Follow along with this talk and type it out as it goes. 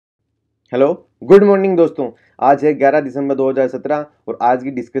Hello, good morning दोस्तों। आज है 11 दिसंबर 2017 और आज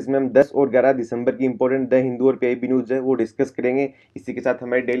की डिस्कशन में हम 10 और 11 दिसंबर की इंपॉर्टेंट द हिंदू और पीआईबी न्यूज़ है वो डिस्कस करेंगे। इसी के साथ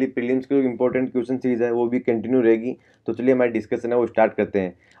हमारी डेली प्रीलिम्स की जो इंपॉर्टेंट क्वेश्चन सीरीज है वो भी कंटिन्यू रहेगी। तो चलिए हमारी डिस्कशन है वो स्टार्ट करते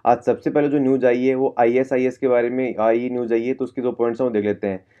हैं। आज सबसे पहले जो न्यूज़ आई है वो आईएसआईएस के बारे में न्यूज़ आई है, तो उसके जो पॉइंट्स हैं वो देख लेते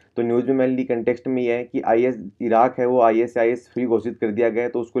हैं। तो न्यूज़ में मेनली कंटेक्स्ट में ये है कि आईएस इराक है वो आईएसआईएस फ्री घोषित कर दिया गया है,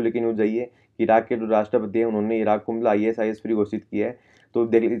 तो उसको लेकर न्यूज़ आई है कि इराक के जो राष्ट्रपति हैं उन्होंने इराक को मतलब आईएसआईएस फ्री घोषित किया है। तो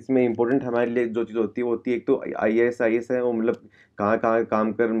देख इसमें इंपॉर्टेंट हमारे लिए जो चीज़ होती है वो होती है, एक तो आईएएस है वो मतलब कहाँ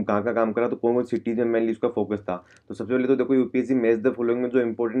काम करा, तो कौन कौन सिटीज़ में मेनली उसका फोकस था। तो सबसे पहले तो देखो यूपीएससी मैच द फॉलोइंग में जो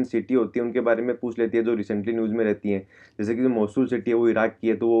इंपॉर्टेंट सिटी होती है उनके बारे में पूछ लेती है जो रिसेंटली न्यूज़ में रहती है। जैसे कि जो मोसुल सिटी है वो इराक की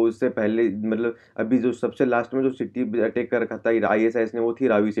है, तो वो उससे पहले मतलब अभी जो सबसे लास्ट में जो सिटी अटैक कर रखा था आईएसआईएस ने वो थी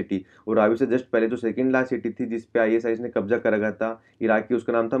रावी सिटी। और रावी से जस्ट पहले जो सेकंड लास्ट सिटी थी जिस पे आईएसआईएस ने कब्जा कर रखा था इराक की,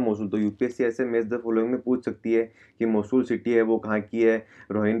 उसका नाम था मोसुल। तो यूपीएससी ऐसे मैच द फॉलोइंग में पूछ सकती है कि मोसुल सिटी है वो कहाँ की है,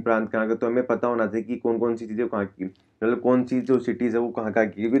 रोहिन प्रांत कहाँ का, तो हमें पता होना चाहिए कि कौन कौन सी चीज़ें कहाँ की, मतलब कौन सी जो सिटीज़ है वो कहाँ कहाँ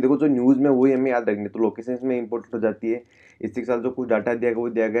की, क्योंकि देखो जो न्यूज़ में वही हमें याद रखनी है, तो लोकेशन में इंपॉर्टेंट हो जाती है। इसी के साथ जो कुछ डाटा दिया गया वो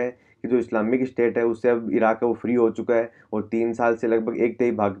दिया गया है कि जो इस्लामिक स्टेट है उससे अब इराक है वो फ्री हो चुका है और 3 साल से लगभग एक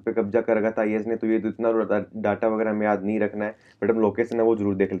तिहाई भाग पे कब्जा कर रखा था आईएस ने। तो ये तो इतना डाटा वगैरह हमें याद नहीं रखना है, बट हम लोकेशन है वो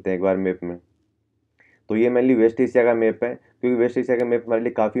जरूर देख लेते हैं एक बार मैप में। तो ये मेनली वेस्ट एशिया का मैप है, क्योंकि वेस्ट एशिया का मैप हमारे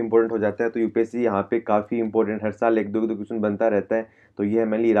लिए काफ़ी इंपॉर्टेंट हो जाता है। तो यूपीएससी यहाँ पे काफ़ी इंपॉर्टेंट हर साल एक दो क्वेश्चन बनता रहता है। तो ये है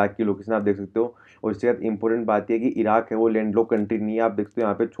मेनली इराक की लोकेशन, आप देख सकते हो। और इसके बाद इंपॉर्टेंट बात यह है कि इराक है वो लैंडलॉक कंट्री नहीं है, आप देख सकते हो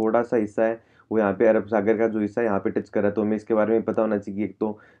यहाँ पे छोटा सा हिस्सा है वो यहाँ पे अरब सागर का जो हिस्सा है यहाँ पे टच कर रहा है। तो हमें इसके बारे में पता होना चाहिए कि एक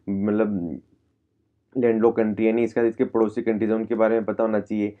तो मतलब लैंडलॉक कंट्री है नहीं, इसका इसके पड़ोसी कंट्रीज है उनके बारे में पता होना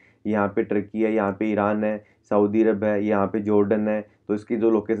चाहिए। यहाँ पे टर्की है, यहाँ पे ईरान है, सऊदी अरब है, यहाँ पे जॉर्डन है। तो इसकी जो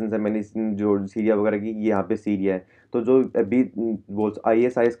लोकेशन है मैंने जो सीरिया वगैरह की, ये यहाँ पे सीरिया है। तो जो अभी वो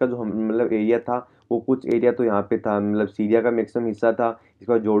आईएसआईएस का जो मतलब एरिया था वो कुछ एरिया तो यहाँ पे था, मतलब सीरिया का मैक्सिमम हिस्सा था,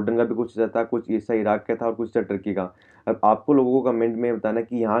 इसके बाद जॉर्डन का भी कुछ हिस्सा था, कुछ हिस्सा इराक का था और कुछ हिस्सा टर्की का। अब आपको लोगों को कमेंट में बताना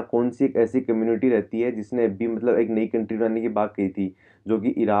कि यहाँ कौन सी एक ऐसी कम्युनिटी रहती है जिसने अभी मतलब एक नई कंट्री बनाने की बात कही थी, जो कि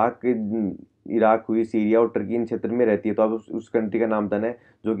इराक हुई, सीरिया और टर्की इन क्षेत्र में रहती है। तो आप उस कंट्री का नाम बताना है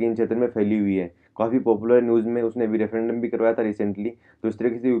जो कि इन क्षेत्र में फैली हुई है। काफ़ी पॉपुलर न्यूज़ में, उसने भी रेफरेंडम भी करवाया था रिसेंटली। तो इस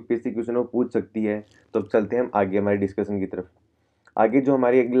तरीके से यूपीएससी क्वेश्चन वो पूछ सकती है। तो अब चलते हैं हम आगे हमारी डिस्कशन की तरफ। आगे जो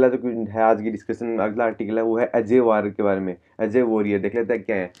हमारी अगला जो है आज की डिस्कशन में अगला आर्टिकल है वो है अजय वार के बारे में। अजय वॉरियर देख लेते हैं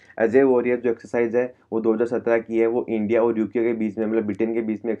क्या है। अजय वॉरियर जो एक्सरसाइज है वो 2017 की है, वो इंडिया और यूके के बीच में मतलब ब्रिटेन के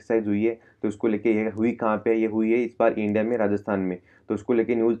बीच में एक्सरसाइज हुई है। तो उसको लेके ये हुई कहाँ पे है, ये हुई है इस बार इंडिया में राजस्थान में। तो उसको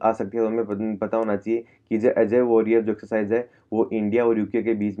लेके न्यूज़ आ सकती है, तो हमें पता होना चाहिए कि जो अजय वॉरियर जो एक्सरसाइज है वो इंडिया और यूके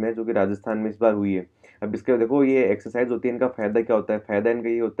के बीच में है, जो कि राजस्थान में इस बार हुई है। अब इसके देखो ये एक्सरसाइज होती है, इनका फ़ायदा क्या होता है, फ़ायदा इनका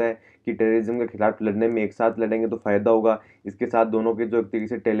ये होता है कि टेररिज्म के खिलाफ लड़ने में एक साथ लड़ेंगे तो फ़ायदा होगा। इसके साथ दोनों के जो एक तरीके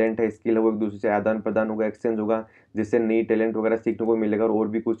से टैलेंट है, स्किल है, वो एक दूसरे से आदान प्रदान होगा, एक्सचेंज होगा, जिससे नई टैलेंट वगैरह सीखने को मिलेगा और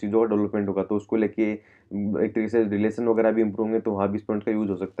भी कुछ चीज़ों का डेवलपमेंट होगा। तो उसको लेके एक तरीके से रिलेशन वगैरह भी इंप्रूव होंगे, तो वहाँ भी इस पॉइंट का यूज़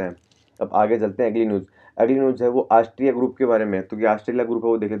हो सकता है। अब आगे चलते हैं अगली न्यूज़। अगली न्यूज़ है वो ऑस्ट्रिया ग्रुप के बारे में। तो कि ऑस्ट्रेलिया ग्रुप है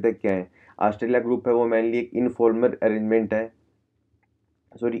वो देख लेते हैं क्या है। ऑस्ट्रेलिया ग्रुप है वो मेनली एक इनफॉर्मल अरेंजमेंट है,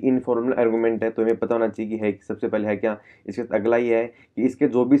 सॉरी इनफॉर्मल आर्गूमेंट है। तो हमें पता होना चाहिए कि है सबसे पहले है क्या। इसके बाद अगला ये है कि इसके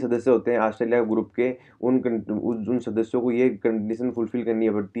जो भी सदस्य होते हैं ऑस्ट्रेलिया ग्रुप के, उन सदस्यों को ये कंडीशन फुलफिल करनी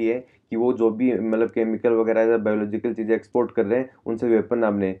पड़ती है कि वो जो भी मतलब केमिकल वगैरह या बायोलॉजिकल चीज़ें एक्सपोर्ट कर रहे हैं उनसे वेपन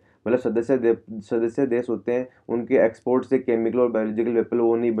ना बने। मतलब सदस्य देश होते हैं उनके एक्सपोर्ट से केमिकल और बायोलॉजिकल वेपन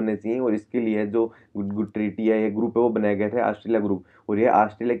वो नहीं बनने चाहिए, और इसके लिए जो ट्रीटी है, ये ग्रुप है वो बनाया गया था ऑस्ट्रेलिया ग्रुप। और ये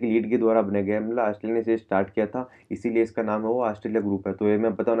ऑस्ट्रेलिया की लीड के द्वारा बनाया गया है, मतलब ऑस्ट्रेलिया ने इसे स्टार्ट किया था, इसीलिए इसका नाम है वो ऑस्ट्रेलिया ग्रुप है। तो ये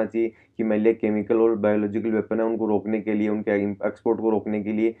हमें पता होना चाहिए कि मान लिया केमिकल और बायोलॉजिकल वेपन है उनको रोकने के लिए, उनके एक्सपोर्ट को रोकने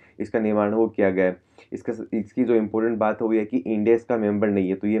के लिए इसका निर्माण वो किया गया है। इसकी जो इंपॉर्टेंट बात है वो ये कि इंडिया इसका मेंबर नहीं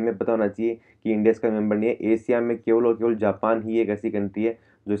है। तो ये हमें पता होना चाहिए कि इंडिया इसका मेंबर नहीं है। एशिया में केवल और केवल जापान ही एक ऐसी कंट्री है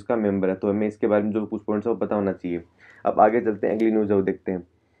जो इसका मेंबर है। तो हमें इसके बारे में जो कुछ पॉइंट्स है वो पता होना चाहिए। अब आगे चलते हैं अगली न्यूज़ वो देखते हैं।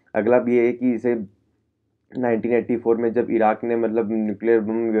 अगला भी ये है कि इसे 1984 में जब इराक ने मतलब न्यूक्लियर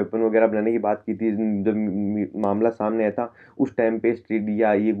बम वेपन वगैरह बनाने की बात की थी, जब मामला सामने आया था उस टाइम पे स्ट्रीट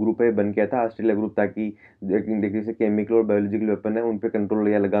या ये ग्रुप है बन गया था ऑस्ट्रेलिया ग्रुप, ताकि देखिए से केमिकल और बायोलॉजिकल वेपन है उन पे कंट्रोल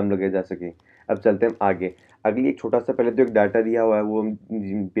या लगाम लगाया जा सके। अब चलते हैं आगे। अगली एक छोटा सा पहले तो एक डाटा दिया हुआ है वो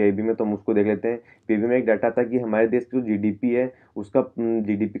पीआईबी में, तो हम उसको देख लेते हैं। पीआईबी में एक डाटा था कि हमारे देश की जो जीडीपी है उसका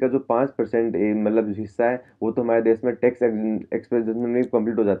जीडीपी का जो 5% मतलब हिस्सा है वो तो हमारे देश में टैक्स एक्सपेंशन में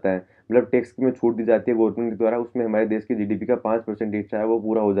कंप्लीट हो जाता है, मतलब टैक्स में छूट दी जाती है गवर्नमेंट के द्वारा, उसमें हमारे देश की जीडीपी का 5% हिस्सा है वो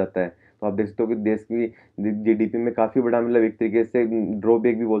पूरा हो जाता है। तो आप देख सकते हो कि देश की जीडीपी में काफ़ी बड़ा मतलब एक तरीके से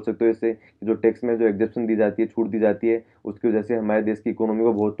ड्रॉबैक भी बोल सकते हो इससे, जो टैक्स में जो एग्जेप्शन दी जाती है, छूट दी जाती है, उसकी वजह से हमारे देश की इकोनॉमी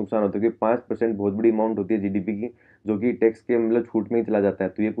को बहुत नुकसान होता है, क्योंकि 5% बहुत बड़ी अमाउंट होती है जीडीपी की, जो कि टैक्स के मतलब छूट में ही चला जाता है।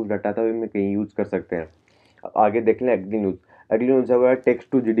 तो ये कुछ डाटा था, मैं कहीं यूज़ कर सकते हैं। अब आगे देख लें अगली न्यूज़। अगली न्यूज़ है वो है टैक्स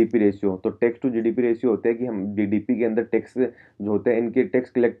टू जीडीपी रेशियो। तो टैक्स टू जीडीपी रेशियो होता है कि हम जीडीपी के अंदर टैक्स जो होते हैं, इनके टैक्स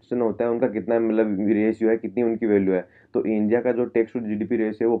कलेक्शन होता है, उनका कितना मतलब रेशियो है, कितनी उनकी वैल्यू है। तो इंडिया का जो टैक्स टू जीडीपी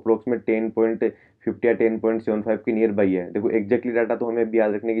रेशियो है वो अप्रोक्सीमेट 10.50 या 10.75 के नियर बाई है। देखो एग्जैक्टली डाटा तो हमें अभी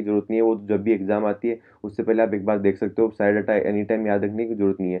याद रखने की जरूरत नहीं है, वो जब भी एग्जाम आती है उससे पहले आप एक बार देख सकते हो, सारे डाटा एनी टाइम याद रखने की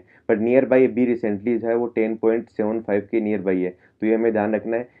जरूरत नहीं है। बट नियर बाई भी रिसेंटली जो है वो 10.75 के नियर बाई है। तो ये हमें ध्यान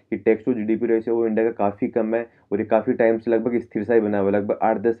रखना है कि टैक्स टू जीडीपी रेशियो वो इंडिया का काफ़ी कम है, और ये काफ़ी टाइम से लगभग स्थिर सा ही बना हुआ है, लगभग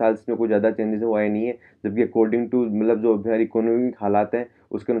 8-10 साल से कोई ज़्यादा चेंजेस हुआ है नहीं है। जबकि अकॉर्डिंग टू मतलब जो हमारी इकोनॉमिक हालात हैं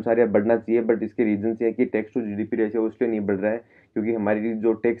उसके अनुसार यह बढ़ना चाहिए, बट इसके रीजन ये है कि टैक्स टू जीडीपी रेशियो इसलिए नहीं बढ़ रहा है क्योंकि हमारी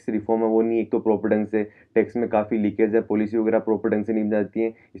जो टैक्स रिफॉर्म है वो नहीं, एक तो प्रॉपर ढंग से टैक्स में काफ़ी लीकेज है, पॉलिसी वगैरह प्रॉपर ढंग से नहीं जाती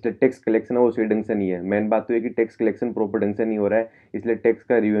है, इसलिए टैक्स कलेक्शन है वो सही ढंग से नहीं है। मेन बात तो ये कि टैक्स कलेक्शन प्रॉपर ढंग से नहीं हो रहा है, इसलिए टैक्स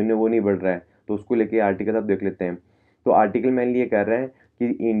का रिवेन्यू वो नहीं बढ़ रहा है। तो उसको लेके आर्टिकल आप देख लेते हैं। तो आर्टिकल मेनली ये कह रहा है कि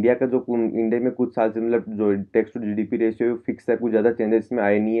इंडिया का जो इंडिया में कुछ साल से मतलब जो tax to GDP ratio fix है, कुछ ज़्यादा चेंजेस इसमें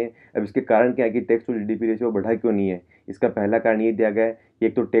आए नहीं है। अब इसके कारण क्या है कि टैक्स टू जीडीपी रेशियो बढ़ा क्यों नहीं है? इसका पहला कारण ये दिया गया है कि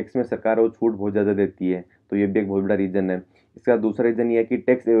एक तो टैक्स में सरकार वो छूट बहुत ज़्यादा देती है, तो ये भी एक बहुत बड़ा रीज़न है। इसका दूसरा रीज़न ये है कि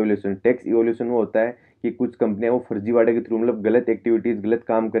टैक्स एवोल्यूशन वो होता है कि कुछ कंपनियां वो फर्जीवाड़े के थ्रू मतलब गलत एक्टिविटीज़, गलत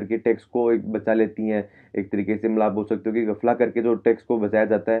काम करके टैक्स को एक बचा लेती हैं। एक तरीके से मतलब आप बोल सकते हो कि गफला करके जो टैक्स को बचाया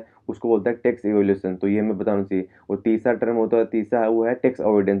जाता है उसको बोलता है टैक्स एवोल्यूशन। तो ये हमें बताना चाहिए। और तीसरा टर्म होता है, तीसरा वो है टैक्स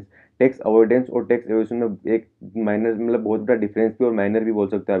अवॉइडेंस। टैक्स अवॉइडेंस और टैक्स एवोल्यूशन में एक माइनर मतलब बहुत बड़ा डिफरेंस भी, और माइनर भी बोल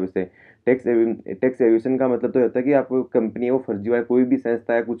सकते हो आप इसे। टैक्स एविएशन का मतलब तो होता है कि आपको कंपनी है वो फर्जीवाड़ा, कोई भी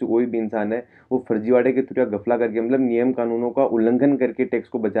संस्था है, कुछ कोई भी इंसान है वो फर्जीवाड़े के थ्रू या गफला करके मतलब नियम कानूनों का उल्लंघन करके टैक्स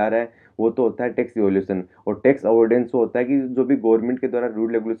को बचा रहा है, वो तो होता है टैक्स इवोल्यूशन। और टैक्स अवॉइडेंस होता है कि जो भी गवर्नमेंट के द्वारा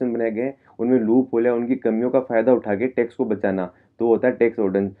रूल रेगुलेशन बनाए गए हैं उनमें लूप होल है, उनकी कमियों का फायदा उठा के टैक्स को बचाना, तो होता है टैक्स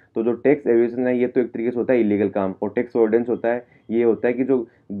अवॉइडेंस। तो जो टैक्स एविएशन है ये तो एक तरीके से होता है इलीगल काम, और टैक्स अवॉइडेंस होता है ये होता है कि जो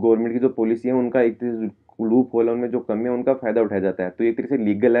गवर्नमेंट की जो पॉलिसी है उनका एक लूप होल है, उनमें जो कमी है उनका फायदा उठाया जाता है। तो ये एक तरीके से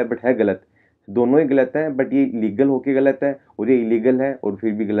लीगल है बट है गलत, दोनों ही गलत है, बट ये लीगल होके गलत है और ये इलीगल है और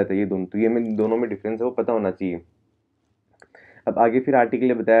फिर भी गलत है, ये दोनों। तो ये में दोनों में डिफरेंस है वो पता होना चाहिए। अब आगे फिर आर्टिकल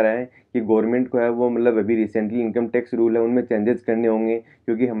ये बता रहा है कि गवर्नमेंट को है वो मतलब अभी रिसेंटली इनकम टैक्स रूल है उनमें चेंजेस करने होंगे,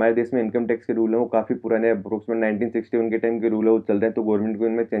 क्योंकि हमारे देश में इनकम टैक्स के रूल है वो काफ़ी पुराने अप्रोक्सीमेट 1961 के टाइम के रूल है वो चल रहे हैं, तो गवर्नमेंट को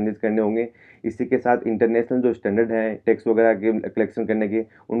इनमें चेंजेस करने होंगे। इसी के साथ इंटरनेशनल जो स्टैंडर्ड है टैक्स वगैरह के कलेक्शन करने के,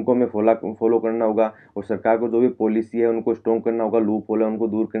 उनको हमें फॉलो करना होगा, और सरकार को जो भी पॉलिसी है उनको स्ट्रॉन्ग करना होगा, लूप होल है उनको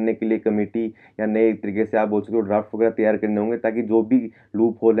दूर करने के लिए कमेटी या नए तरीके से आप बोल सकते हो ड्राफ्ट वगैरह तैयार करने होंगे, ताकि जो भी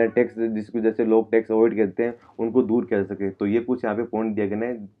लूप होल है टैक्स जिसकी वजह से लोग टैक्स अवॉइड करते हैं उनको दूर किया जा सके। तो ये कुछ यहाँ पे पॉइंट दिए गए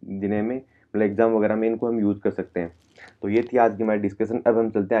हैं जिन्हें में मतलब एग्जाम वगैरह में इनको हम यूज़ कर सकते हैं। तो ये थी आज की हमारी डिस्कशन। अब हम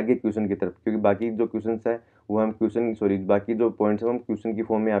चलते हैं आगे क्वेश्चन की तरफ, क्योंकि बाकी जो क्वेश्चन है वो हम बाकी जो पॉइंट्स है हम क्वेश्चन की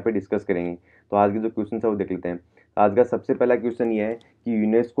फॉर्म में यहाँ पे डिस्कस करेंगे। तो आज के जो क्वेश्चन है वो देख लेते हैं। आज का सबसे पहला क्वेश्चन ये है कि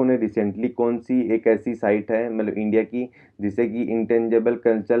यूनेस्को ने रिसेंटली कौन सी एक ऐसी साइट है मतलब इंडिया की जिसे कि इंटेंजेबल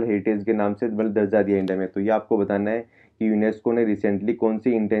कल्चरल हेरिटेज के नाम से मतलब दर्जा दिया इंडिया में। तो ये आपको बताना है कि यूनेस्को ने रिसेंटली कौन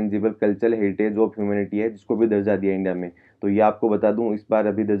सी intangible cultural heritage of humanity है जिसको भी दर्जा दिया इंडिया में। तो ये आपको बता दूं इस बार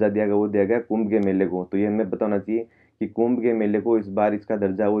अभी दर्जा दिया गया वो दिया गया कुंभ के मेले को। तो ये हमें पता होना चाहिए कि कुंभ के मेले को इस बार इसका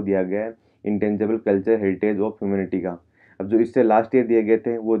दर्जा वो दिया गया है intangible culture heritage of humanity का। अब जो इससे लास्ट ईयर दिए गए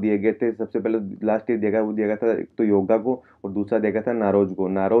थे वो दिए गए थे, सबसे पहले लास्ट ईयर दिया गया वो दिया गया था एक तो योगा को, और दूसरा दिया गया था नारोज को।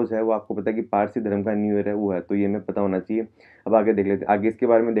 नारोज है वो आपको पता है कि पारसी धर्म का न्यू ईयर है वो है, तो ये हमें पता होना चाहिए। अब आगे देख लेते हैं, आगे इसके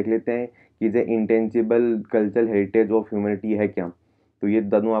बारे में देख लेते हैं कि जो intangible cultural heritage of humanity है क्या। तो ये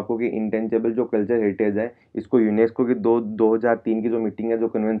बता दूं आपको कि इंटेंजिबल जो कल्चर हेरिटेज है इसको यूनेस्को की 2003 की जो मीटिंग है, जो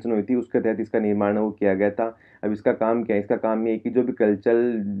कन्वेंशन हुई थी उसके तहत इसका निर्माण है वो किया गया था। अब इसका काम क्या है? इसका काम ये है कि जो भी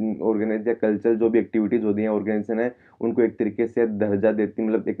कल्चरल ऑर्गेनाइज या कल्चर जो भी एक्टिविटीज़ होती हैं ऑर्गेनाइजेशन है उनको एक तरीके से दर्जा देती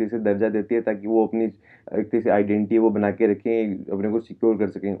मतलब एक तरीके से दर्जा देती है, ताकि वो अपनी एक तरीके से आइडेंटिटी वो बना के रखें, अपने को सिक्योर कर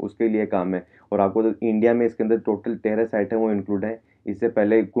सकें, उसके लिए काम है। और आपको तो इंडिया में इसके अंदर टोटल 13 साइट है वो इंक्लूड है। इससे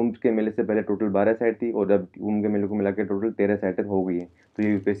पहले कुंभ के मेले से पहले टोटल 12 साइट थी, और अब कुंभ के मेले को मिला के टोटल 13 साइट हो गई है। तो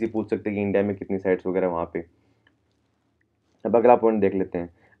ये यूपीएससी पूछ सकते हैं कि इंडिया में कितनी साइट्स वगैरह वहाँ पे। अब अगला पॉइंट देख लेते हैं।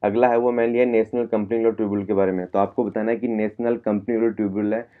 अगला है वो मैंने लिया नेशनल कंपनी लॉ ट्रिब्यूनल के बारे में। तो आपको बताना है कि नेशनल कंपनी लॉ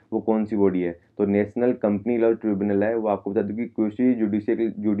ट्रिब्यूनल है वो कौन सी बॉडी है। तो नेशनल कंपनी लॉ ट्रिब्यूनल है वो आपको बता दूं कि कृषि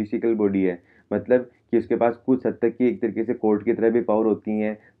जुडिशियल बॉडी है, मतलब कि उसके पास कुछ हद तक की एक तरीके से कोर्ट की तरह भी पावर होती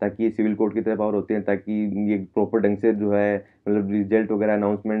हैं, ताकि सिविल कोर्ट की तरह पावर होती हैं, ताकि ये प्रॉपर ढंग से जो है मतलब रिजल्ट वगैरह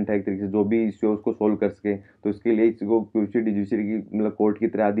अनाउंसमेंट है एक तरीके से जो भी इश्यू है उसको सोल्व कर सके। तो इसके लिए इसको कृषि जुडिशियल की मतलब कोर्ट की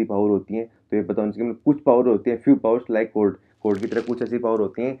तरह आदि पावर होती हैं। तो ये पता होना चाहिए मतलब कुछ पावर होती है, फ्यू पावर्स लाइक कोर्ट की तरह कुछ ऐसी पावर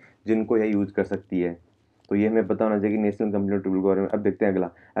होती हैं जिनको यह यूज़ कर सकती है। तो ये हमें पता होना चाहिए कि नेशनल कंप्यूटर ट्रिब्यूनल के बारे में। अब देखते हैं अगला।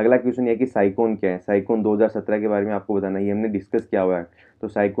 अगला क्वेश्चन ये है कि साइकोन क्या है। साइकोन 2017 के बारे में आपको बताना है, ये हमने डिस्कस किया हुआ है। तो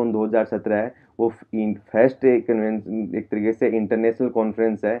साइकोन 2017 है वो फर्स्ट कन्वेंशन एक तरीके से इंटरनेशनल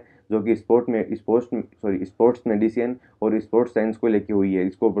कॉन्फ्रेंस है जो कि स्पोर्ट्स मेडिसिन और स्पोर्ट्स साइंस को लेके हुई है।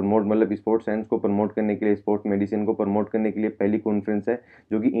 इसको प्रमोट मतलब स्पोर्ट्स साइंस को प्रमोट करने के लिए, स्पोर्ट्स मेडिसिन को प्रमोट करने के लिए पहली कॉन्फ्रेंस है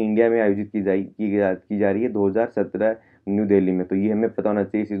जो कि इंडिया में आयोजित की जा रही है 2017 न्यू दिल्ली में। तो ये हमें पता होना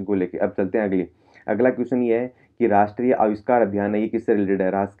चाहिए इस चीज़ को लेके। अब चलते हैं अगली। अगला क्वेश्चन ये है कि राष्ट्रीय आविष्कार अभियान है, ये किससे रिलेटेड है?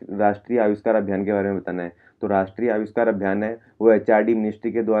 राष्ट्रीय आविष्कार अभियान के बारे में बताना है। तो राष्ट्रीय आविष्कार अभियान है वो एचआरडी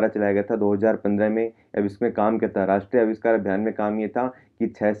मिनिस्ट्री के द्वारा चलाया गया था 2015 में। अब इसमें काम क्या था? राष्ट्रीय आविष्कार अभियान में काम ये था कि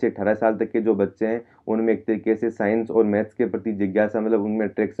 6 से 18 साल तक के जो बच्चे हैं उनमें एक तरीके से साइंस और मैथ्स के प्रति जिज्ञासा, मतलब उनमें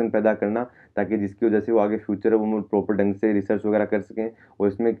अट्रैक्शन पैदा करना, ताकि जिसकी वजह से वो आगे फ्यूचर है वो प्रॉपर ढंग से रिसर्च वगैरह कर सकें। और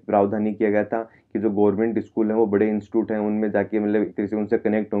इसमें प्रावधान ये किया गया था कि जो गवर्नमेंट स्कूल हैं वो बड़े इंस्टीट्यूट हैं उनमें जाके मतलब एक तरीके से उनसे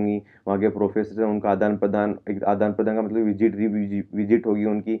कनेक्ट होंगी, वहाँ के प्रोफेसर हैं उनका आदान प्रदान का मतलब विजिट होगी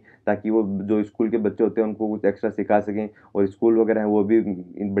उनकी, ताकि वो जो स्कूल के बच्चे होते हैं उनको कुछ एक्स्ट्रा सिखा सकें। और स्कूल वगैरह हैं वो भी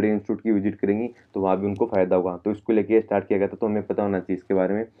बड़े इंस्टीट्यूट की विजिट करेंगी तो वहाँ भी उनको फ़ायदा होगा। तो इसको लेके स्टार्ट किया गया था, तो हमें पता होना चाहिए इसके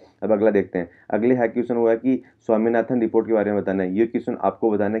बारे में। अब अगला देखते हैं। अगले है क्वेश्चन हुआ है कि स्वामीनाथन रिपोर्ट के बारे में बताना है। ये क्वेश्चन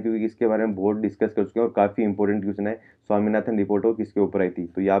आपको बताना है क्योंकि इसके बारे में बहुत डिस्कस कर चुके हैं और काफ़ी इंपॉर्टेंट क्वेश्चन है। स्वामीनाथन रिपोर्ट हो किसके ऊपर आई थी,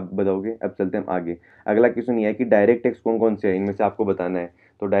 तो ये आप बताओगे। अब चलते हैं आगे। अगला क्वेश्चन ये है कि डायरेक्ट टैक्स कौन कौन से है, इनमें से आपको बताना है।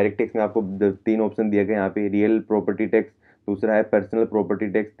 तो डायरेक्ट टैक्स में आपको 3 ऑप्शन दिए गए यहाँ पे। रियल प्रॉपर्टी टैक्स, दूसरा है पर्सनल प्रॉपर्टी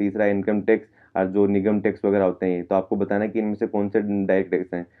टैक्स, तीसरा है इनकम टैक्स और जो निगम टैक्स वगैरह होते हैं। तो आपको बताना है कि इनमें से कौन से डायरेक्ट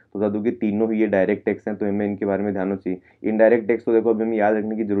टैक्स हैं। तो बता दूं कि तीनों ही ये डायरेक्ट टैक्स हैं, तो हमें इनके बारे में ध्यान होना चाहिए। इनडायरेक्ट टैक्स तो देखो अभी हमें याद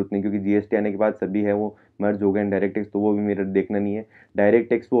रखने की जरूरत नहीं, क्योंकि जीएसटी आने के बाद सभी है वो मर्ज हो गए। इनडायरेक्ट टैक्स तो वो भी मेरा देखना नहीं है। डायरेक्ट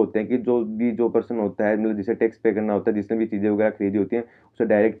टैक्स वो होते हैं कि जो पर्सन होता है, मतलब जिसे टैक्स पे करना होता है, जिसने भी चीज़ें वगैरह खरीदी होती हैं उसे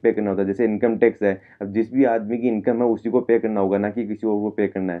डायरेक्ट पे करना होता है। जैसे इनकम टैक्स है, अब जिस भी आदमी की इनकम है उसी को पे करना होगा, ना कि किसी और को पे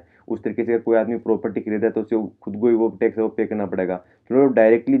करना है। उस तरीके से अगर कोई आदमी प्रॉपर्टी खरीदा है तो उसे खुद को ही वो टैक्स है वो पे करना पड़ेगा। तो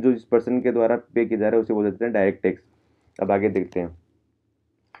डायरेक्टली जो जिस पर्सन के द्वारा पे किया जा रहा है उसे बोल देते हैं डायरेक्ट टैक्स। अब आगे देखते हैं।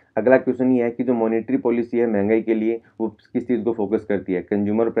 अगला क्वेश्चन ये है कि जो मॉनेटरी पॉलिसी है महंगाई के लिए वो किस चीज़ को फोकस करती है?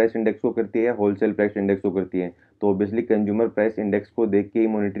 कंज्यूमर प्राइस इंडेक्स को करती है या होलसेल प्राइस इंडेक्स को करती है? तो ऑब्वियसली कंज्यूमर प्राइस इंडेक्स को देख के ही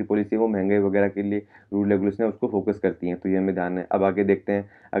मॉनेटरी पॉलिसी वो महंगाई वगैरह के लिए रूल रेगुलेशन है उसको फोकस करती है। तो ये हमें ध्यान है। अब आगे देखते हैं।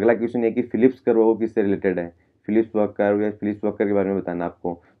 अगला क्वेश्चन ये कि फिलिप्स कर्व वो किससे रिलेटेड है? फिलिप्स वर्क कर्व या फिलिप्स वर्क कर्व के बारे में बताना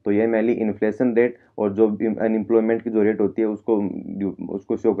आपको। तो ये मेनली इन्फ्लेशन रेट और जो अनएम्प्लॉयमेंट की जो रेट होती है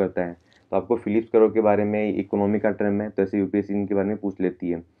उसको शो करता है। तो आपको फिलिप्स कर्व के बारे में इकोनॉमी का टर्म है, तो ऐसे यूपीएससी इनके बारे में पूछ लेती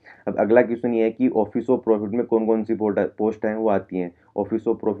है। अब अगला क्वेश्चन ये है कि ऑफिस ऑफ प्रॉफिट में कौन कौन सी पोस्ट हैं वो आती हैं? ऑफिस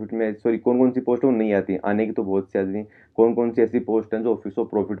ऑफ प्रॉफिट में सॉरी कौन कौन सी पोस्ट है वो नहीं आती हैं, आने की तो बहुत सी आती हैं। कौन कौन सी ऐसी पोस्ट हैं जो ऑफिस ऑफ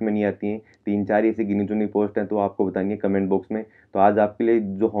प्रॉफिट में नहीं आती हैं? 3-4 ऐसी गिनी चुनी पोस्ट हैं, तो आपको बतानी है कमेंट बॉक्स में। तो आज आपके लिए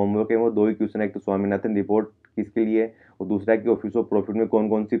जो होमवर्क है वो 2 ही क्वेश्चन है। एक तो स्वामीनाथन रिपोर्ट किसके लिए है और दूसरा है कि ऑफिस ऑफ प्रॉफिट में कौन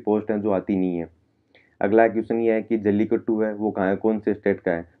कौन सी पोस्ट हैं जो आती नहीं है। अगला क्वेश्चन ये है कि जल्लीकट्टू है वो कहाँ है, कौन से स्टेट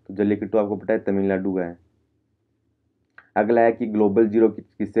का है? तो जल्लीकट्टू आपको पता है तमिलनाडु का है। अगला है कि ग्लोबल जीरो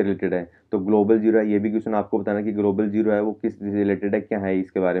किससे रिलेटेड है? तो ग्लोबल जीरो है, ये भी क्वेश्चन आपको बताना कि ग्लोबल जीरो है वो किस रिलेटेड है, क्या है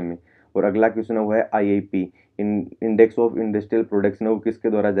इसके बारे में। और अगला क्वेश्चन है वो है IIP, index of industrial production है वो किसके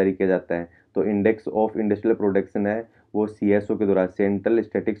द्वारा जारी किया जाता है? तो इंडेक्स ऑफ इंडस्ट्रियल प्रोडक्शन है वो सीएसओ के द्वारा, सेंट्रल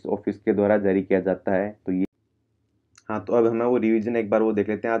स्टैटिस्टिक्स ऑफिस के द्वारा जारी किया जाता है। तो ये हाँ, तो अब हमें वो रिवीजन एक बार वो देख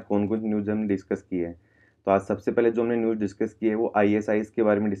लेते हैं आज कौन कौन सी न्यूज़ हमने डिस्कस की है। तो आज सबसे पहले जो हमने न्यूज़ डिस्कस की है वो आईएसआईएस के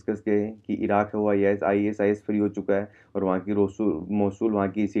बारे में डिस्कस किए हैं कि इराक है वो आईएसआईएस फ्री हो चुका है और वहाँ की मोसुल वहाँ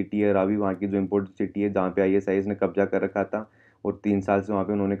की सिटी है, रावी वहाँ की जो इम्पोर्टेंट सिटी है जहाँ पे आईएसआईएस ने कब्जा कर रखा था और 3 साल से वहाँ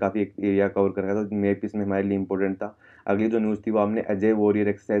पे उन्होंने काफ़ी एरिया कवर कर रखा था। मैप इसमें हमारे लिए इंपॉर्टेंट था। अगली जो न्यूज़ थी वो हमने अजय वॉरियर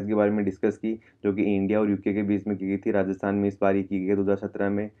एक्सरसाइज के बारे में डिस्कस की, जो कि इंडिया और यूके के बीच में की गई थी, राजस्थान में इस बार ही की गई 2017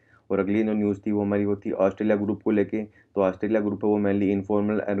 में। और अगली जो न्यूज़ थी वो हमारी वो थी ऑस्ट्रेलिया ग्रुप को लेके। तो ऑस्ट्रेलिया ग्रुप है वो मेनली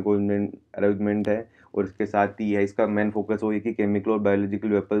इनफॉर्मल अरेंजमेंट है और इसके साथ ही है इसका मेन फोकस वो ये कि केमिकल और बायोलॉजिकल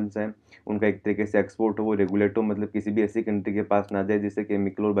वेपन्स हैं उनका एक तरीके से एक्सपोर्ट हो वो रेगुलेट हो, मतलब किसी भी ऐसी कंट्री के पास ना जाए जिससे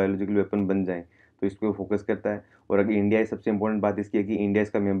केमिकल और बायोलॉजिकल वेपन बन जाए। तो इस पर फोकस करता है। और अगर इंडिया, सबसे इंपॉर्टेंट बात इसकी है कि इंडिया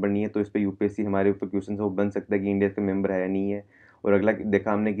इसका मेंबर नहीं है, तो इस पर यूपीएससी हमारे ऊपर क्वेश्चन वो बन सकता है कि इंडिया इसका मेंबर है या नहीं है। और अगला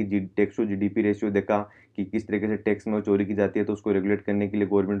देखा हमने कि टैक्स टू जीडीपी रेशियो देखा कि किस तरीके से टैक्स में चोरी की जाती है, तो उसको रेगुलेट करने के लिए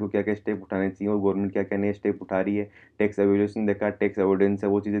गवर्नमेंट को क्या क्या स्टेप उठाने चाहिए और गवर्नमेंट क्या क्या नए स्टेप उठा रही है। टैक्स एवोल्यूशन देखा, टैक्स अवॉइडेंस है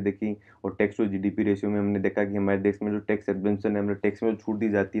वो चीज़ें देखी। और टैक्स टू जीडीपी रेशियो में हमने देखा कि हमारे देश में जो टैक्स एग्जम्पशन है, मतलब टैक्स में जो छूट दी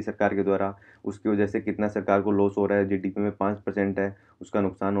जाती है सरकार के द्वारा, उसकी वजह से कितना सरकार को लॉस हो रहा है, जीडीपी में 5% है उसका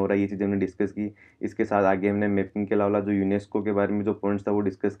नुकसान हो रहा है। ये चीज़ें हमने डिस्कस की। इसके साथ आगे हमने मैपिंग के अलावा जो यूनेस्को के बारे में जो पॉइंट्स था वो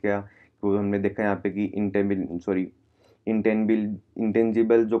डिस्कस किया। तो हमने देखा यहाँ पे कि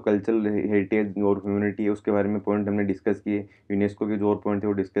इंटेंजिबल जो कल्चरल हेरिटेज और ह्यूमैनिटी है उसके बारे में पॉइंट हमने डिस्कस किए। यूनेस्को के जो और पॉइंट थे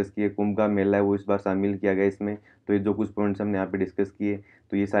वो डिस्कस किए। कुंभ का मेला है वो इस बार शामिल किया गया इसमें। तो ये जो कुछ पॉइंट्स हमने यहाँ पे डिस्कस किए,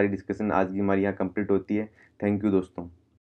 तो ये सारी डिस्कशन आज की हमारी यहाँ कंप्लीट होती है। थैंक यू दोस्तों।